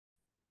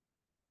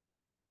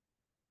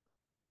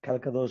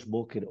Kalkadosh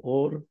Boker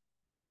Or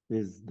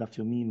is Daf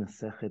Yomi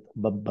Masechet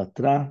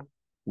Batra.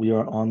 We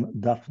are on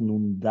Daf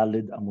Nun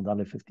Dalid Amud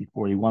Aleph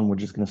 5041. We're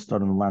just going to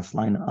start on the last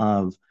line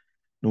of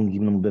Nun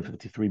Gimel Amud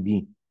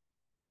 53b.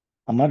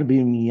 Amar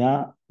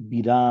Birmiya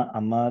Bira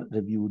Amar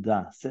Rabbi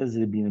Yehuda. Says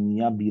Rabbi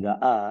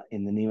Bira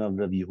in the name of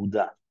Rabbi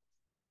Yehuda.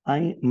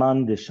 Ay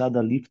man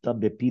deshada lifta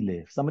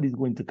bepile. If somebody's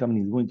going to come and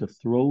he's going to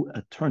throw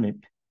a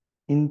turnip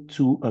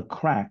into a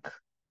crack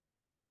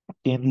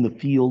in the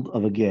field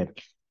of a ger,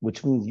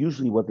 which means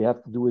usually what they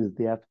have to do is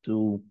they have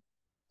to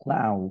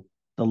plow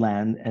the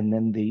land and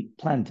then they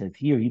plant it.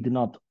 Here he did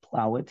not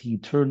plow it. He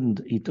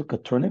took a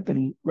turnip and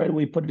he right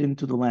away put it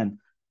into the land.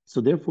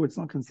 So therefore it's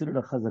not considered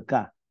a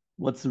chazakah.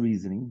 What's the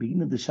reasoning?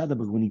 Beginning of the shada,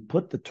 but when he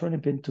put the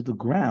turnip into the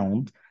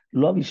ground,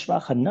 lo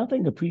vishvacha,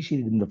 nothing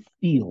appreciated in the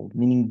field,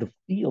 meaning the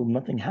field,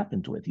 nothing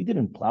happened to it. He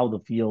didn't plow the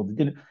field. He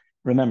didn't.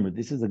 Remember,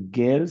 this is a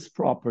ger's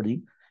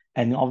property.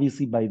 And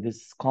obviously, by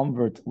this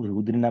convert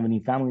who didn't have any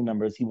family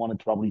members, he wanted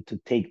probably to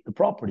take the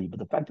property. But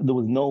the fact that there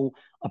was no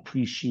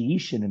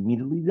appreciation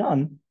immediately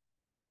done,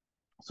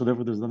 so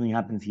therefore there's nothing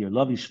happens here.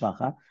 Lav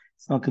ishvacha,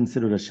 it's not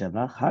considered a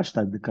shevach.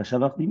 Hashtag the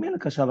kashavach b'mela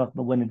kashavach.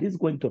 But when it is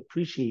going to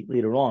appreciate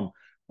later on,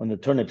 when the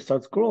turnip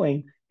starts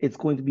growing, it's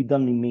going to be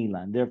done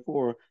mimela, and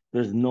therefore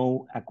there's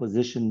no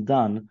acquisition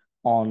done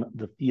on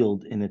the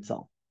field in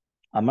itself.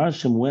 Amar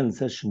Shemuel,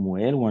 says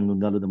Shemuel, we're on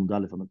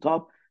the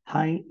top.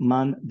 Hai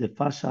man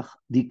defashach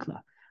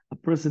dikla, a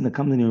person that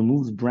comes and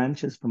removes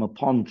branches from a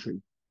palm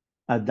tree.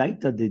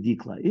 Adaita de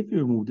dikla, if he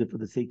removed it for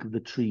the sake of the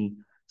tree,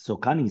 so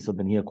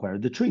then he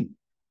acquired the tree.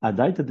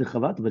 Adaita de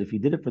chavat, but if he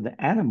did it for the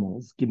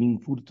animals, giving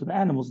food to the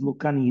animals,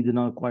 lokani, he did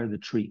not acquire the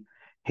tree.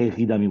 Hey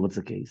chidami, what's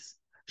the case?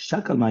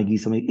 Shakal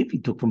ma'gisame, if he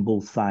took from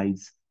both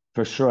sides,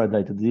 for sure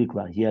adaita de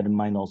dikla, he had in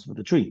mind also for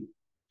the tree.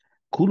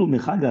 Kulu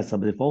mechagasa,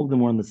 but if all of them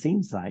were on the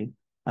same side,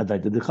 so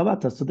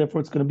therefore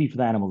it's going to be for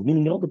the animals.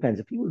 Meaning it all depends.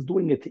 If he was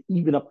doing it to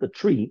even up the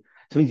tree,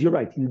 so means you're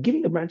right, he's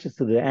giving the branches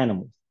to the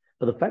animals.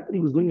 But the fact that he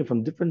was doing it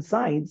from different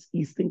sides,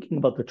 he's thinking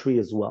about the tree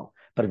as well.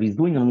 But if he's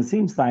doing it on the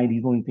same side,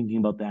 he's only thinking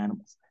about the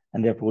animals.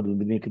 And therefore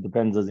it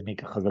depends, does he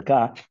make a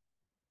chazakah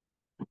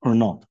or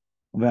not?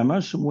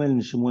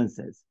 Shemuel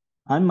says,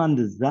 I'm on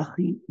the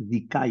zachi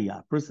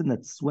zikaya, person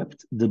that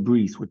swept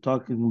debris. We're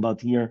talking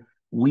about here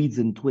weeds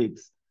and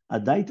twigs.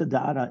 Adaita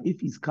da'ara, if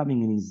he's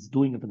coming and he's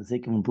doing it for the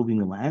sake of improving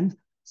the land,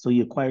 so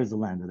he acquires the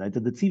land. But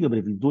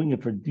if he's doing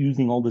it for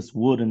using all this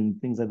wood and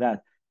things like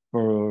that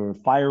for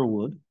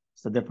firewood,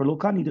 so therefore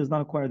Lokani does not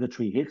acquire the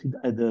tree,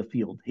 the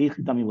field.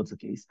 What's the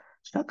case?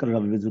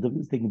 If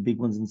he's taking big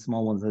ones and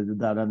small ones,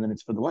 and then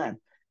it's for the land.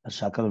 But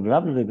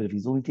if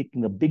he's only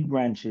taking the big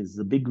branches,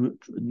 the big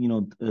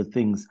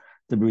things,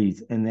 debris,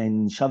 and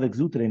then Shavek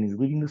Zutre, and he's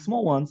leaving the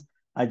small ones,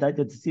 I died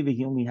to see that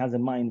he only has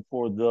in mind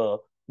for the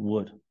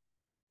wood.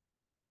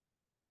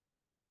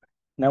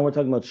 Now we're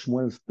talking about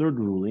Shmuel's third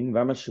ruling,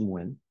 Varma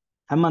Shmuel.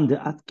 Haman de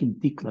atkin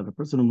tikla, the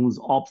person who moves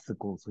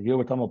obstacles. So here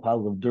we're talking about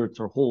piles of dirt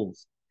or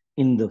holes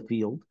in the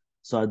field.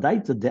 So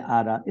adaita de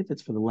ara, if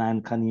it's for the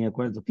land, kani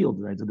acquires the field.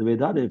 Right? So the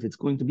vedada, if it's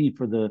going to be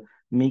for the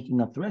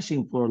making a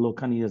threshing floor, lo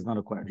kani is not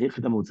acquired.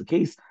 Hechidam, what's the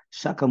case?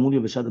 Shaka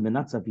mulya v'shada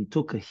benatza, if he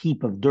took a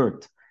heap of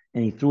dirt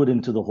and he threw it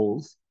into the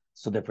holes,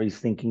 so therefore he's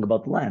thinking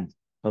about the land.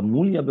 But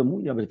mulya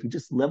b'mulya, but if he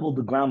just leveled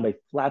the ground by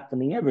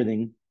flattening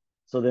everything,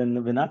 so then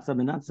benatza,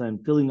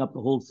 and filling up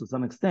the holes to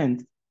some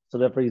extent, so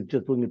therefore he's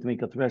just doing it to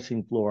make a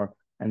threshing floor,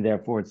 and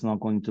therefore it's not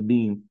going to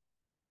be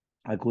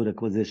a good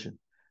acquisition.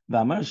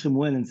 V'amar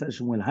Shemuel, and says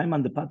Shemuel,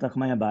 Hayman de patach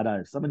maya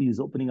ba'ara, if somebody is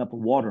opening up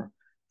water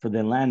for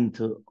the land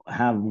to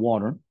have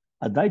water,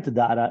 adaita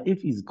da'ara,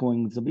 if he's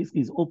going, so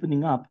basically he's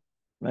opening up,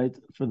 right,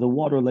 for the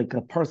water like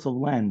a parcel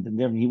of land, and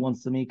then he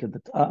wants to make it,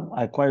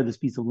 I acquire this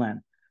piece of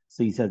land.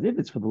 So he says, if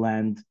it's for the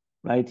land,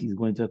 right, he's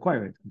going to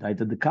acquire it. But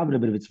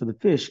if it's for the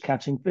fish,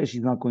 catching fish,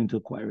 he's not going to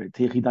acquire it.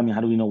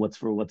 How do we know what's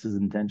his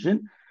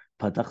intention?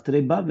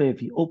 If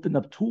he opened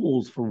up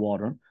tools for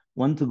water,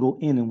 one to go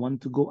in and one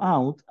to go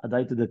out,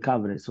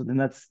 so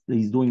then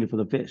he's doing it for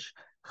the fish.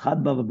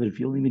 But if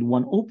you only need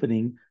one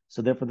opening,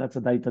 so therefore that's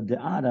adaita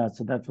de'ara,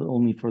 so that's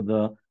only for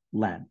the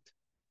land.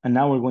 And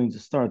now we're going to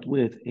start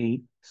with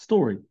a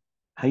story.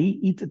 There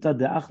was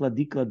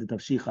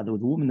a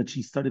woman that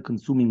she started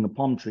consuming a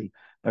palm tree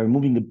by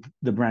removing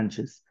the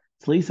branches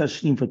for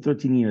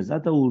 13 years.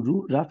 There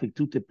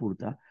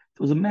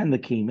was a man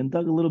that came and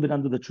dug a little bit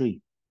under the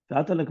tree. The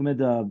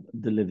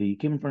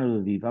came in front of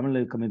Levi,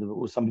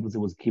 or some people say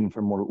it came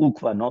from more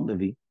Ukva, not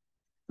Levi.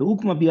 The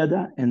Ukma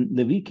biada, and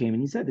Levi came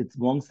and he said it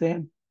belongs to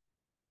him.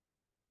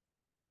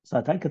 So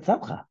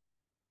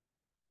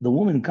the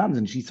woman comes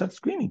and she starts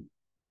screaming.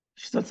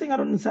 She starts saying, I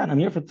don't understand. I'm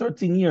here for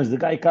 13 years. The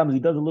guy comes, he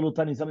does a little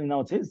tiny something, now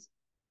it's his.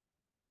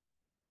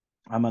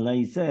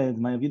 Elmaleh said,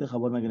 what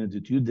am I going to do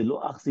to you?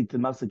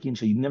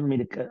 You never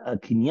made a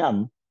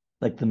kinyan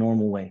like the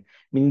normal way.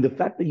 Meaning the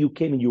fact that you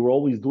came and you were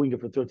always doing it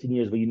for 13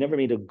 years, but you never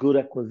made a good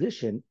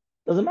acquisition,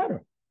 doesn't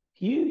matter.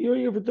 You're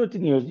here for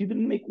 13 years. You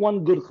didn't make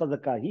one good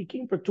chazakah. He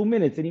came for 2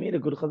 minutes and he made a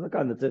good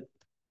chazakah, and that's it.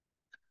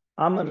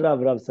 Amar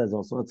Rav says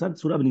also, if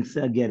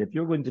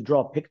you're going to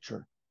draw a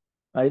picture,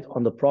 right,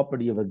 on the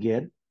property of a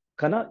ger,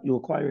 Kana, you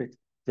acquire it.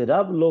 The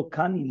Rab lo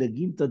kani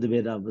leginta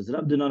de Rav.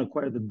 Rab did not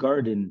acquire the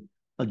garden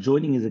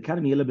adjoining his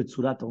academy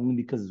only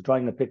because it's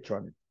drawing a picture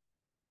on it.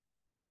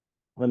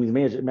 Let me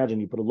imagine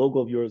you put a logo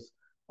of yours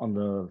on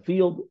the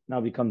field, now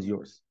it becomes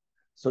yours.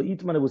 So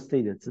Itman was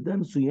stated,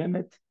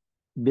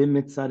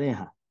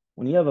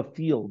 when you have a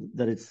field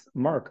that is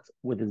marked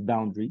with its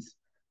boundaries,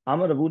 as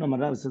soon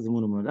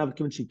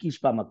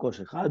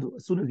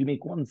as you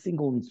make one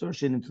single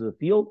insertion into the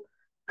field,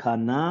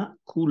 kana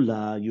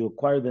kula, you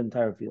acquire the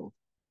entire field.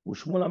 And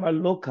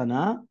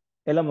Shmuel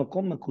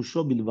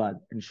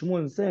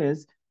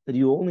says that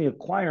you only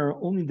acquire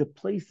only the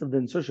place of the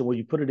insertion where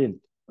you put it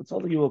in. That's all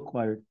that you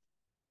acquired.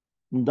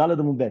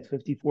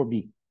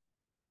 54b.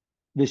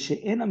 Now,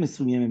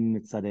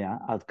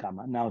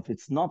 if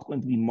it's not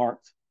going to be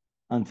marked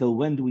until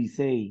when do we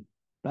say,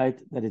 right,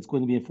 that it's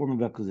going to be a form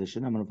of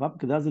acquisition?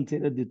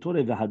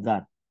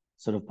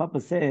 So the Papa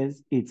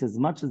says it's as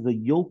much as the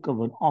yoke of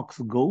an ox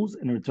goes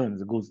and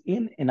returns. It goes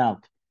in and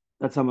out.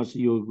 That's how much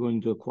you're going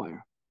to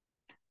acquire.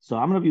 So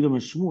I'm going to be the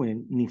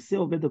Shmuel.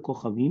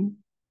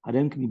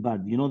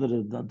 You know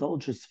that the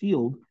adulterous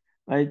field,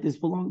 right? This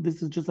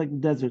is just like the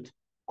desert.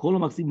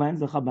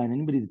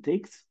 Anybody that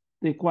takes,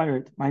 they acquire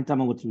it.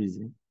 What's the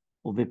reason?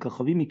 The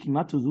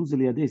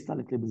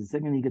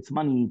second he gets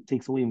money, he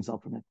takes away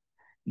himself from it.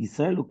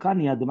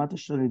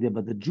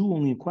 But the Jew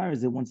only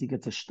acquires it once he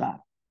gets a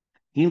shtar.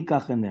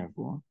 And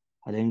therefore,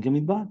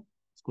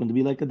 it's going to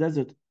be like a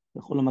desert.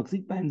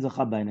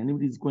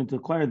 Anybody who's going to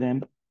acquire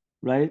them,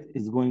 right,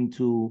 is going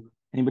to,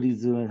 anybody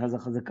who has a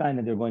chazakah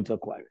and they're going to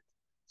acquire it.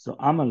 So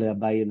Elmaleh,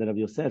 by Rabbi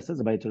Yosef, says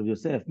about Rabbi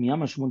Yosef,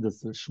 Miyama Shmuel,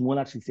 does Shmuel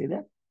actually say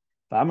that?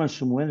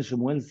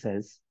 Shmuel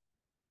says,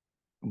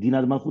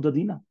 Dina de Malchuta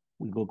Dina.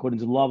 We go according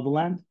to the law of the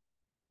land.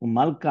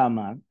 Malka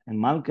Amar, and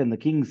Malka and the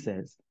king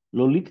says,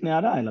 Lo likne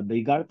ara ela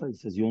beigarta. He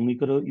says, you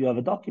have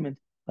a document.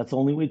 That's the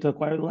only way to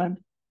acquire the land.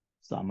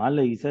 So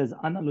Elmaleh, he says,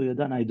 Ana lo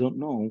yadan, I don't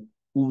know.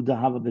 Uvda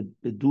hava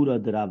bedura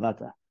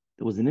deravata.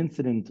 There was an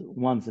incident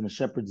once in a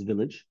shepherd's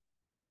village.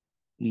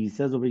 He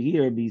says over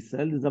here,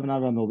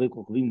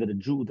 that a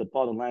Jew that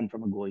bought a land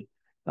from a goy.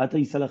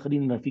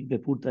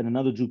 And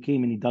another Jew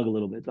came and he dug a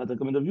little bit. And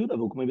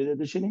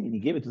he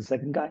gave it to the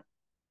second guy.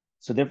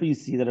 So therefore you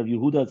see that Rav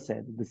Yehuda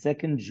said the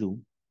second Jew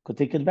could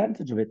take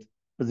advantage of it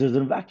because there's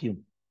a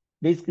vacuum.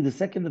 Basically, the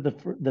second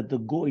that the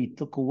goy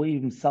took away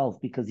himself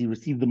because he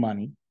received the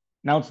money,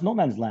 now it's no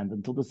man's land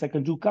until the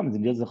second Jew comes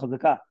and he does the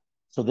chazakah.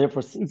 So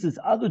therefore, since this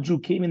other Jew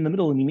came in the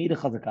middle and he made a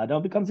chazakah, now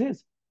it becomes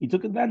his. He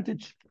took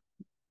advantage.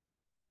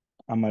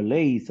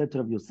 Elmaleh said to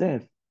Rav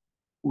Yosef,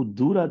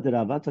 Udura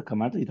deravata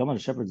kamarta, you talking about a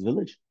shepherd's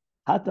village?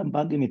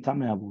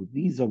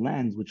 These are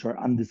lands which are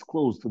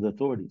undisclosed to the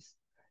authorities.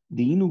 But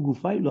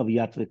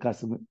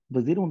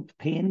they don't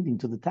pay anything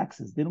to the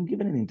taxes. They don't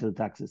give anything to the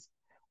taxes.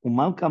 So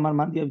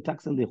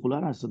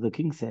the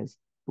king says,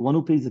 the one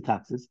who pays the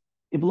taxes,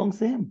 it belongs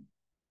to him.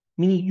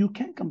 Meaning you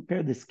can't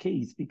compare this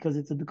case because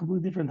it's a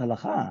completely different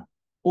halacha.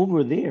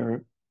 Over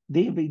there,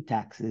 they pay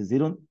taxes. They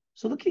don't.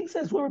 So the king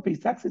says, whoever pays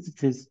taxes,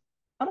 it's his.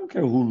 I don't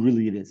care who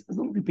really it is. As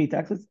long as you pay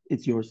taxes,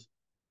 it's yours.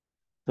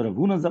 So Rav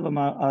Huna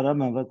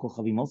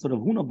also Rav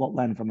Huna bought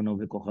land from an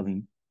Oved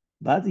Kochavim.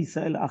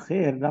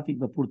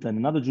 And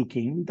another Jew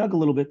came, he dug a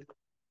little bit.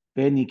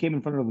 Then he came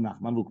in front of Rav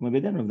Nachman. Rav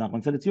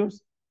Nachman said, it's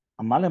yours.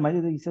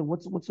 He said,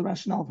 what's the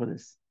rationale for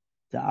this?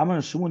 Right?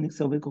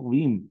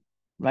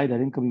 I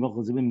didn't come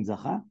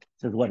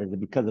says, what is it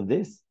because of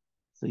this?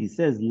 So he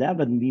says, why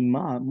didn't you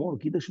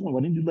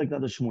like the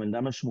other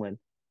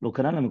Shmuel?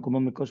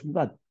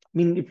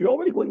 Meaning, if you're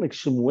already going like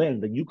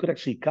Shmuel, then you could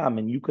actually come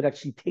and you could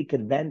actually take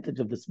advantage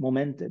of this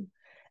momentum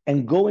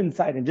and go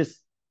inside and just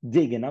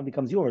dig, and now it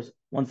becomes yours.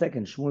 1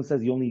 second, Shmuel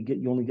says you only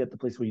get the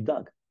place where you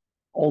dug.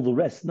 All the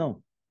rest,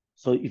 no.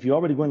 So if you're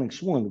already going like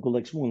Shmuel, go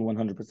like Shmuel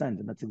 100%,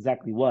 and that's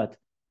exactly what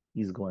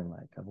he's going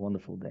like. Have a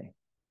wonderful day.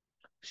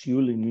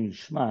 Shiur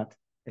Nishmat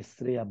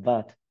Esreya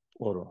Bat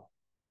Oro.